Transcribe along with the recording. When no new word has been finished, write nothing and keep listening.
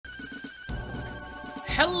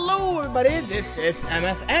Hello everybody, this is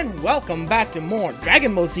Emmeth, and welcome back to more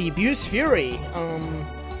Dragon Ball Z Buu's Fury.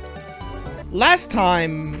 Last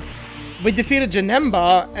time we defeated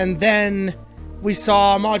Janemba, and then we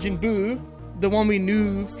saw Majin Buu, the one we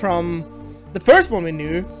knew from the first one we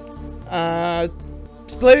knew,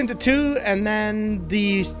 split into two, and then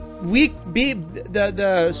the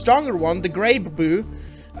the stronger one, the Grey Buu,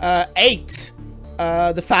 ate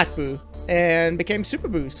the Fat Buu and became Super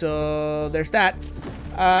Buu. So there's that.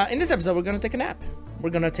 In this episode, we're gonna take a nap.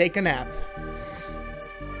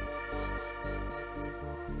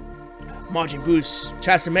 Majin Buu's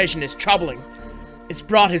transformation is troubling. It's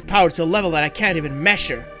brought his power to a level that I can't even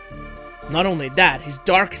measure. Not only that, his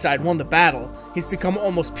dark side won the battle. He's become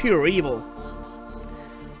almost pure evil.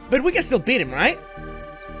 But we can still beat him, right?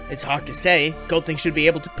 It's hard to say. Gotenks should be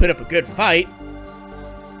able to put up a good fight.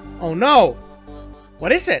 Oh no!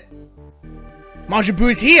 What is it? Majin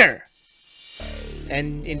Buu is here!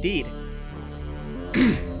 And indeed.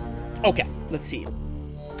 Okay, let's see.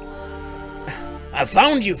 I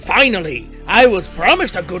found you finally! I was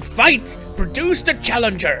promised a good fight! Produce the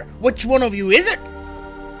challenger! Which one of you is it?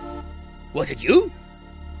 Was it you?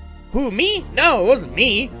 Who, me? No, it wasn't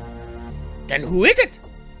me. Then who is it?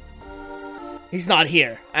 He's not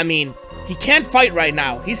here. I mean, he can't fight right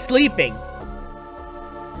now. He's sleeping.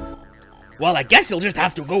 Well, I guess you'll just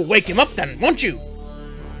have to go wake him up then, won't you?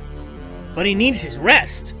 But he needs his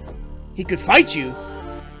rest. He could fight you,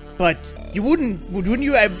 but wouldn't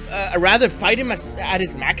you rather fight him at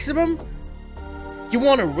his maximum? You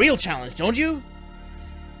want a real challenge, don't you?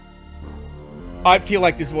 I feel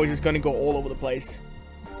like this voice is gonna go all over the place.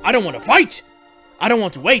 I don't want to fight. I don't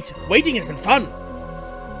want to wait. Waiting isn't fun.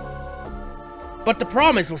 But the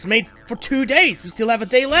promise was made for 2 days. We still have a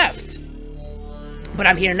day left. But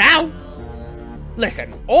I'm here now.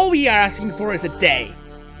 Listen, all we are asking for is a day.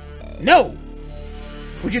 No!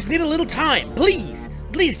 We just need a little time, please!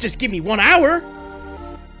 Please just give me 1 hour!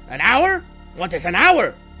 An hour? What is an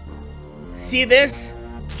hour? See this?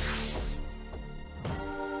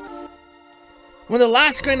 When the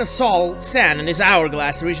last grain of sand in this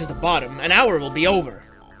hourglass reaches the bottom, an hour will be over.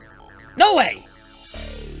 No way!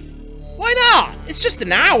 Why not? It's just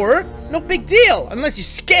an hour! No big deal! Unless you're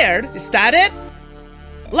scared, is that it?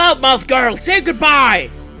 Loudmouth girl, say goodbye!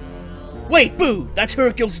 Wait, Buu, that's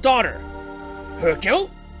Hercule's daughter. Hercule?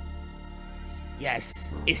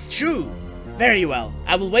 Yes, it's true. Very well,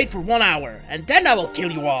 I will wait for 1 hour, and then I will kill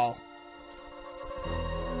you all.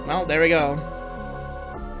 Well, there we go.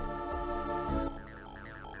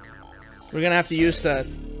 We're gonna have to use the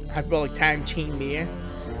Hyperbolic Time Chamber.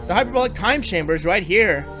 The Hyperbolic Time Chamber is right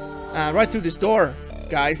here. Right through this door,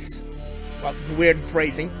 guys. Well, weird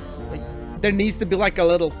phrasing. Like, there needs to be like a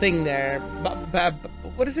little thing there.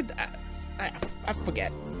 What is it? I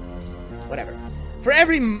forget. Whatever. For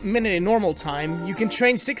every minute in normal time, you can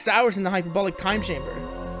train 6 hours in the Hyperbolic Time Chamber.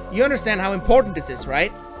 You understand how important this is,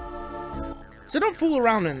 right? So don't fool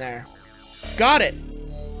around in there. Got it.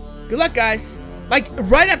 Good luck, guys. Like,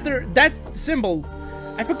 right after that symbol,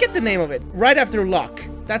 I forget the name of it. Right after luck.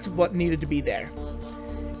 That's what needed to be there.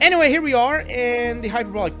 Anyway, here we are in the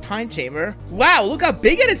Hyperbolic Time Chamber. Wow, look how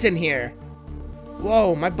big it is in here.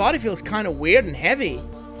 Whoa, my body feels kind of weird and heavy.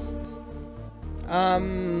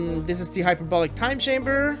 This is the Hyperbolic Time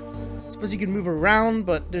Chamber. I suppose you can move around,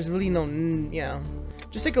 but there's really no,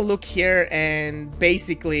 just take a look here, and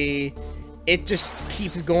basically, it just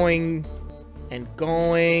keeps going, and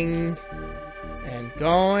going, and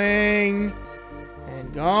going,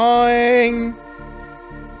 and going,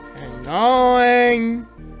 and going.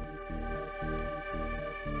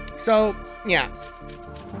 So, yeah,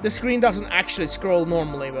 the screen doesn't actually scroll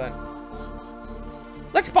normally, but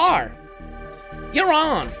let's spar. You're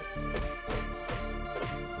on!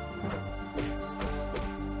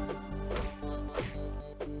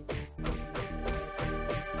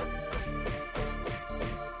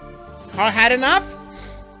 Had enough?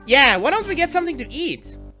 Yeah, why don't we get something to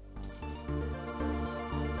eat?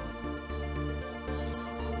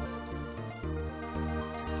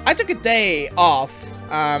 I took a day off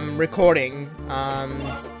recording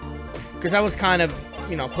because I was kind of,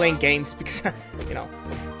 playing games because,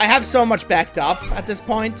 I have so much backed up at this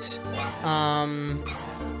point,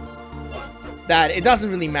 that it doesn't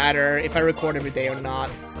really matter if I record every day or not,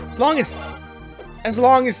 as long as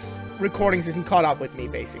recordings isn't caught up with me,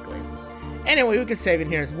 basically. Anyway, we can save it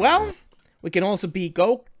here as well. We can also be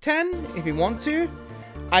Goten if we want to.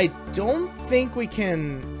 I don't think we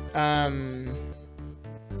can, I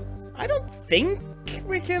don't think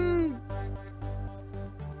we can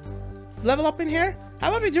level up in here. How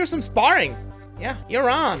about we do some sparring? Yeah, you're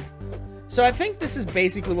on. So I think this is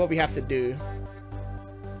basically what we have to do.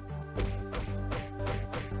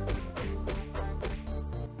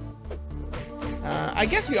 I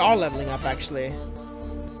guess we are leveling up, actually.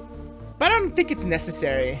 But I don't think it's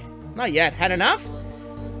necessary. Not yet. Had enough?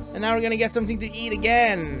 And now we're gonna get something to eat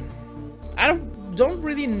again. I don't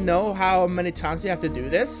really know how many times we have to do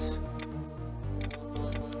this.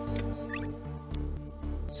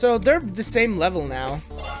 So they're the same level now.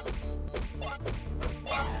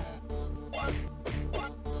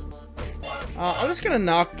 I'm just gonna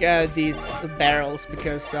knock these barrels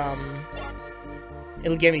because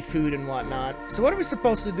it'll give me food and whatnot. So what are we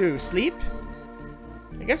supposed to do? Sleep?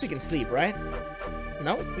 I guess we can sleep, right?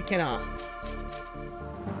 No, we cannot.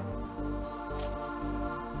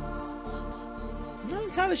 I'm not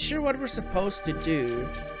entirely sure what we're supposed to do.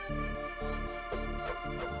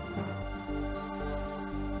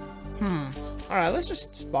 Alright, let's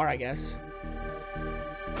just spar, I guess.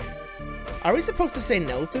 Are we supposed to say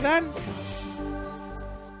no to that?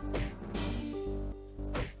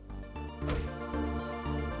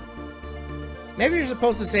 Maybe you're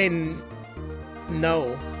supposed to say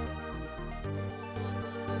no.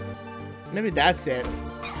 Maybe that's it.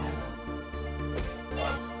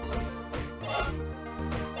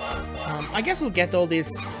 I guess we'll get all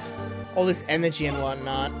this energy and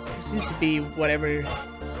whatnot. It seems to be whatever.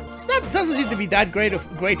 Doesn't seem to be that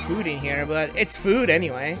great food in here, but it's food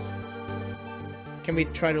anyway. Can we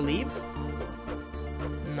try to leave?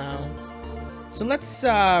 No. So let's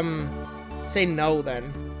say no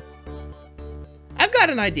then. I've got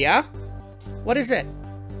an idea. What is it?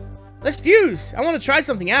 Let's fuse. I want to try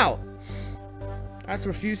something out. That's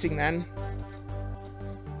we're fusing then.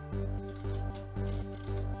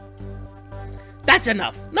 That's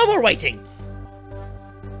enough. No more waiting.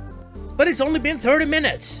 But it's only been 30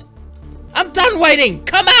 minutes. I'm done waiting.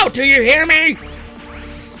 Come out. Do you hear me?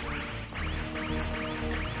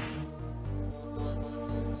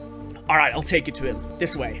 Alright, I'll take you to him.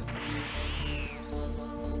 This way.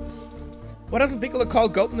 Why doesn't Piccolo call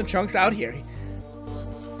Goten and Trunks out here?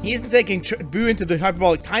 He isn't taking Buu into the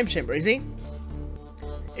Hyperbolic Time Chamber, is he?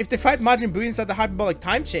 If they fight Majin Buu inside the Hyperbolic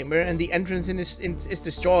Time Chamber and the entrance is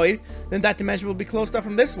destroyed, then that dimension will be closed off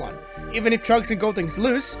from this one. Even if Trunks and Gotenks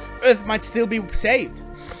lose, Earth might still be saved.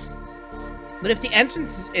 But if the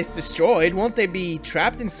entrance is destroyed, won't they be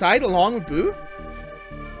trapped inside along with Buu?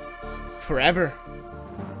 Forever.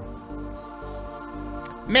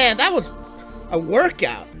 Man, that was a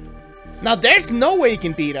workout. Now there's no way he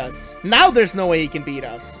can beat us. Now there's no way he can beat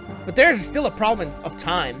us. But there's still a problem of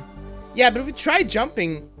time. Yeah, but if we try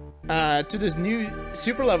jumping to this new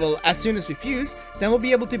super level as soon as we fuse, then we'll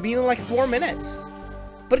be able to beat in like 4 minutes.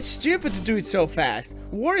 But it's stupid to do it so fast.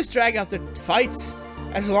 Warriors drag out their fights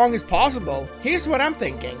as long as possible. Here's what I'm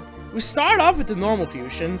thinking. We start off with the normal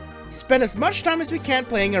fusion, spend as much time as we can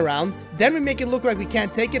playing around, then we make it look like we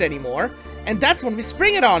can't take it anymore, and that's when we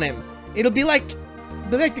spring it on him. It'll be like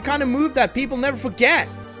the kind of move that people never forget.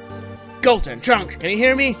 Goten, Trunks, can you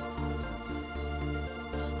hear me?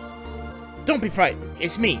 Don't be frightened.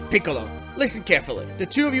 It's me, Piccolo. Listen carefully. The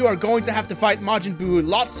two of you are going to have to fight Majin Buu a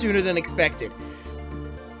lot sooner than expected.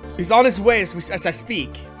 He's on his way as I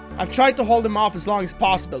speak. I've tried to hold him off as long as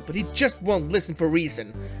possible, but he just won't listen for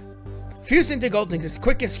reason. Fuse into Gotenks as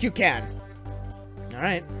quick as you can.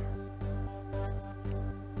 Alright.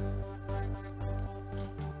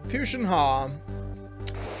 Fusion Ha.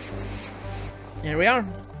 Here we are.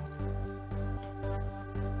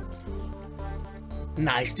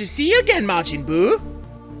 Nice to see you again, Majin Buu.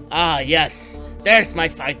 Ah, yes. There's my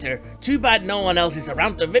fighter. Too bad no one else is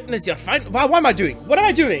around to witness your final... What am I doing? What am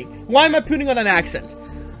I doing? Why am I putting on an accent?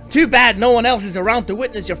 Too bad no one else is around to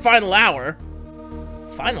witness your final hour.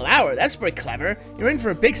 Final hour? That's pretty clever. You're in for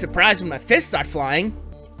a big surprise when my fists start flying.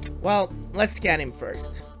 Well, let's scan him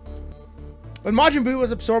first. When Majin Buu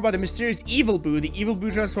was absorbed by the mysterious evil Buu, the evil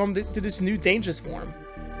Buu transformed into this new dangerous form.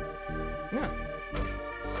 Yeah.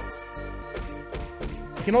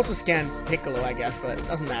 You can also scan Piccolo, I guess, but it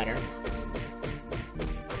doesn't matter.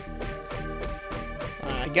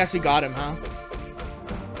 I guess we got him, huh?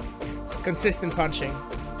 Consistent punching.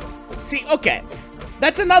 See, okay.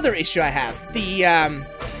 That's another issue I have. The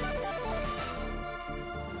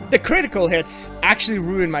critical hits actually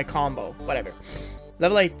ruin my combo. Whatever.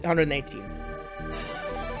 Level 818.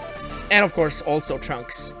 And of course, also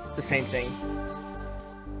Trunks. The same thing.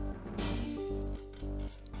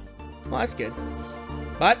 Well, that's good.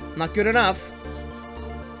 But, not good enough.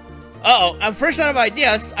 Uh-oh, I'm fresh out of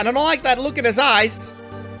ideas, and I don't like that look in his eyes.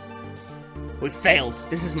 We failed.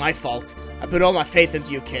 This is my fault. I put all my faith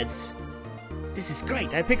into you kids. This is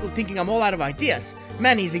great. I Piccolo thinking I'm all out of ideas.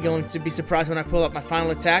 Man, is he going to be surprised when I pull out my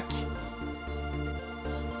final attack?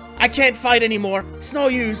 I can't fight anymore. It's no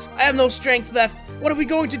use. I have no strength left. What are we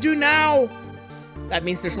going to do now? That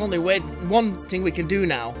means there's only one thing we can do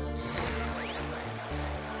now.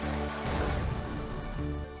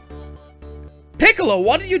 Piccolo,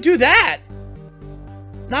 why did you do that?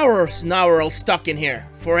 Now we're all stuck in here.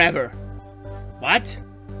 Forever. What?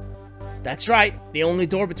 That's right. The only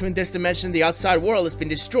door between this dimension and the outside world has been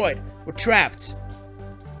destroyed. We're trapped.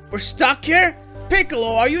 We're stuck here?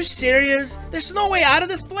 Piccolo, are you serious? There's no way out of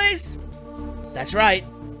this place? That's right.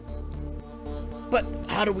 But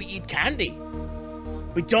how do we eat candy?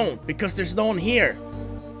 We don't, because there's no one here.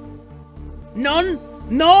 None?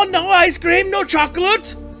 No ice cream, no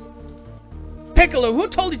chocolate? Piccolo, who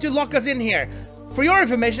told you to lock us in here? For your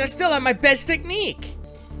information, I still have my best technique.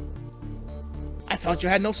 I thought you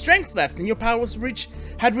had no strength left and your power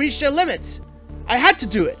had reached their limits. I had to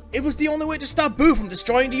do it. It was the only way to stop Buu from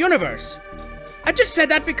destroying the universe. I just said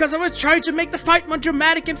that because I was trying to make the fight more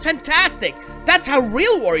dramatic and fantastic. That's how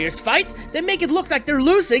real warriors fight. They make it look like they're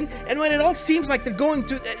losing, and when it all seems like they're going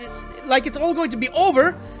to, like it's all going to be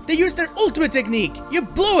over, they use their ultimate technique. You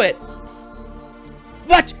blew it.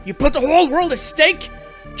 What? You put the whole world at stake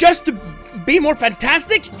just to be more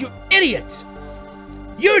fantastic? You idiot.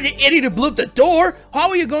 You're the idiot who blew up the door. How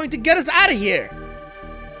are you going to get us out of here?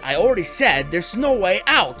 I already said there's no way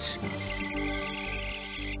out.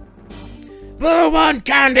 Boo, want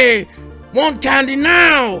candy! Want candy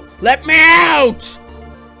now! Let me out!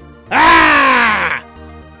 Ah!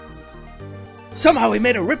 Somehow he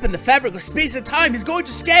made a rip in the fabric of space and time. He's going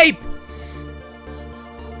to escape!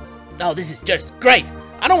 Oh, this is just great.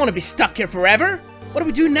 I don't want to be stuck here forever. What do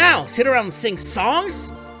we do now? Sit around and sing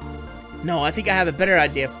songs? No, I think I have a better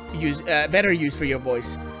idea. Better use for your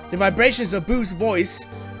voice. The vibrations of Buu's voice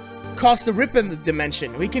cause the rip in the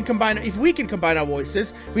dimension. If we can combine our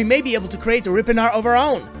voices, we may be able to create a rip in of our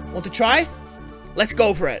own. Want to try? Let's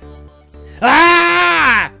go for it.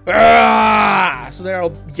 Ah! Ah! So they're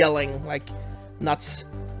all yelling like nuts.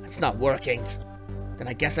 It's not working. Then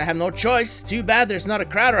I guess I have no choice. Too bad there's not a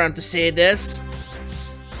crowd around to see this.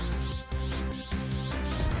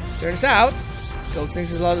 Turns out, Gotenks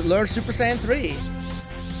has learned Super Saiyan 3.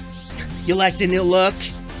 You like the new look?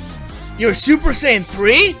 You're Super Saiyan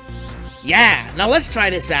 3? Yeah, now let's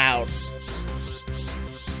try this out.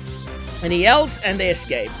 And he yells and they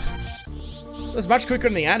escape. It was much quicker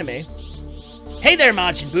than the anime. Hey there,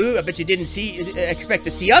 Majin Buu. I bet you didn't expect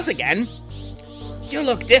to see us again. You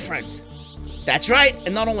look different. That's right,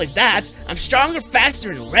 and not only that, I'm stronger,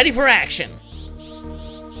 faster, and ready for action.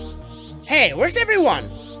 Hey, where's everyone?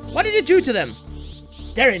 What did you do to them?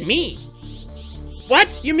 They're in me.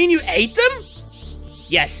 What? You mean you ate them?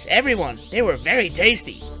 Yes, everyone. They were very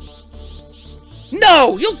tasty.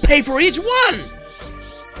 No! You'll pay for each one!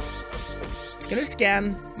 Can I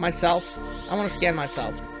scan myself? I want to scan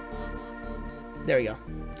myself. There we go.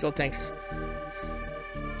 Gotenks.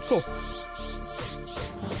 Cool.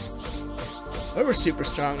 We were super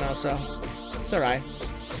strong now, so it's alright.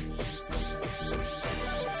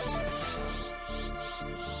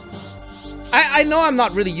 I know I'm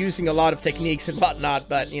not really using a lot of techniques and whatnot,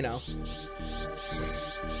 but, you know.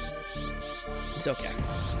 It's okay.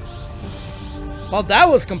 Well, that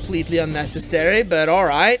was completely unnecessary, but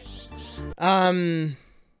alright.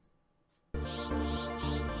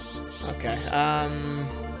 Okay,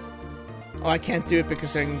 oh, I can't do it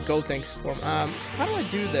because they're in Gotenks form. How do I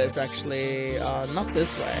do this, actually? Not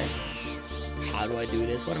this way. How do I do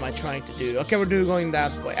this? What am I trying to do? Okay, we're going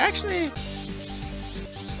that way. Actually,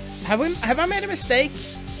 have I made a mistake?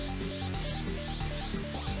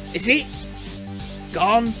 Is he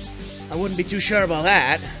gone? I wouldn't be too sure about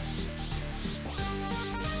that.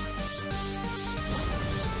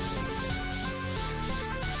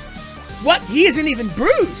 What? He isn't even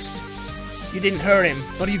bruised! You didn't hurt him,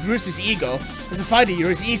 but you bruised his ego. As a fighter, you're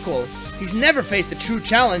his equal. He's never faced a true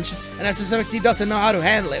challenge, and I suspect he doesn't know how to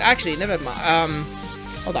handle it. Actually, never mind.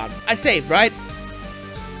 Hold on. I saved, right?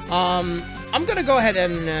 I'm gonna go ahead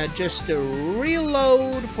and just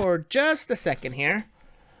reload for just a second here.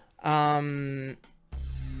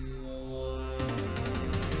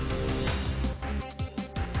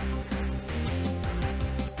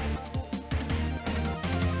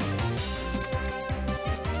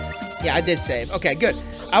 Yeah, I did save. Okay, good.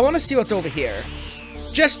 I want to see what's over here.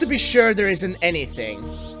 Just to be sure there isn't anything.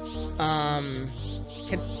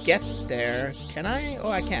 Can get there. Can I? Oh,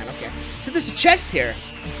 I can. Okay. So there's a chest here.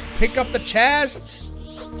 Pick up the chest.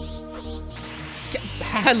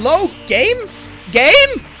 Hello, game?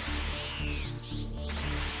 Game?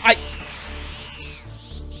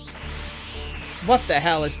 What the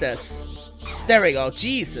hell is this? There we go.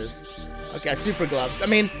 Jesus. Okay, super gloves. I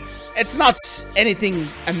mean, it's not anything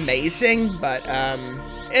amazing, but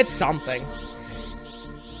it's something.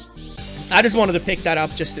 I just wanted to pick that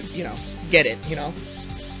up just to, you know, get it, you know.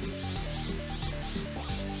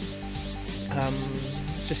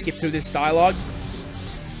 Let's just skip through this dialogue.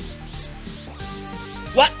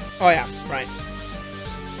 What? Oh yeah, right.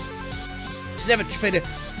 He's never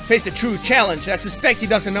faced a true challenge. I suspect he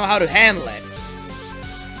doesn't know how to handle it.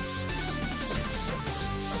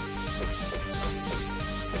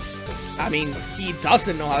 I mean, he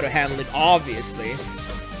doesn't know how to handle it, obviously.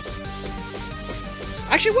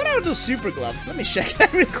 Actually, what are those super gloves? Let me check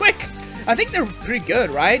that real quick. I think they're pretty good,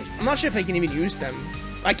 right? I'm not sure if I can even use them.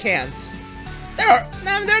 I can't.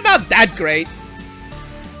 They're not that great.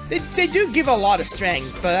 They do give a lot of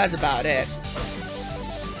strength, but that's about it.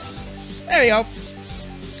 There we go.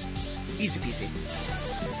 Easy peasy.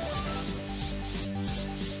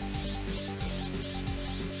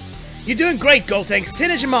 You're doing great, Gotenks.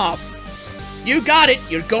 Finish him off. You got it.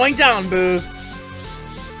 You're going down, Buu.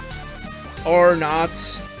 Or not.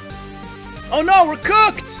 Oh no, we're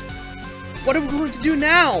cooked! What are we going to do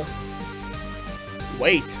now?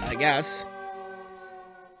 Wait, I guess.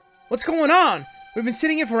 What's going on? We've been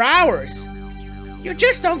sitting here for hours. You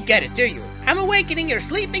just don't get it, do you? I'm awakening your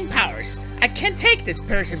sleeping powers. I can't take this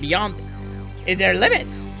person beyond their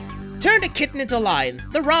limits. Turn the kitten into a lion,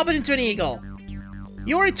 the robin into an eagle.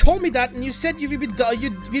 You already told me that, and you said you'd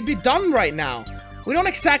be done right now. We don't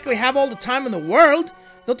exactly have all the time in the world.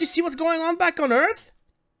 Don't you see what's going on back on Earth?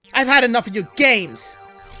 I've had enough of your games.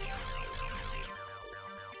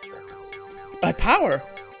 My power.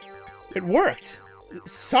 It worked.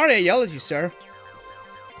 Sorry I yelled at you, sir.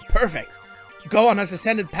 Perfect. Gohan has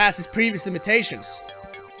ascended past his previous limitations.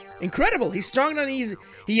 Incredible. He's stronger than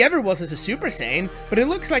he ever was as a Super Saiyan, but it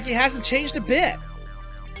looks like he hasn't changed a bit.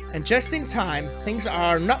 And just in time, things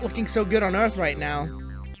are not looking so good on Earth right now.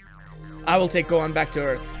 I will take Gohan back to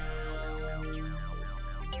Earth.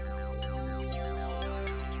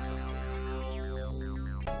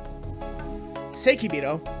 Say,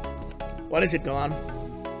 Kibito. What is it, Gohan?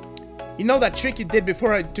 You know that trick you did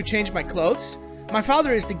before to change my clothes? My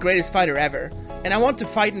father is the greatest fighter ever, and I want to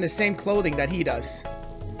fight in the same clothing that he does.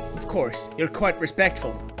 Of course, you're quite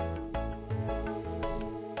respectful.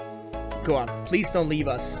 Gohan, please don't leave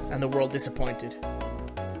us and the world disappointed.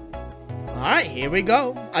 Alright, here we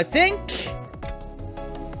go. I think...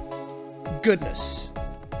 Goodness.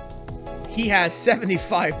 He has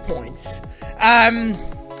 75 points.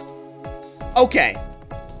 Okay.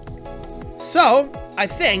 So, I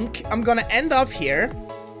think I'm gonna end off here.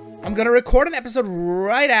 I'm gonna record an episode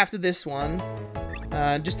right after this one.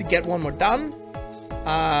 Just to get one more done.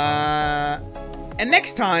 And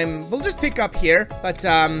next time, we'll just pick up here. But,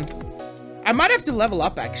 I might have to level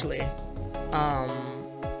up, actually.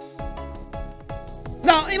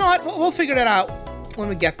 No, you know what? We'll figure that out when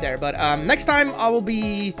we get there. But, next time, I will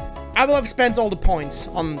have spent all the points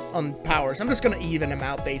on powers. I'm just gonna even them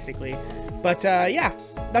out, basically. But, yeah.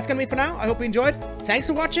 That's gonna be it for now. I hope you enjoyed. Thanks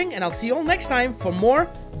for watching, and I'll see you all next time for more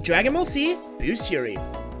Dragon Ball Z Buu's Fury.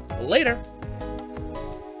 Later.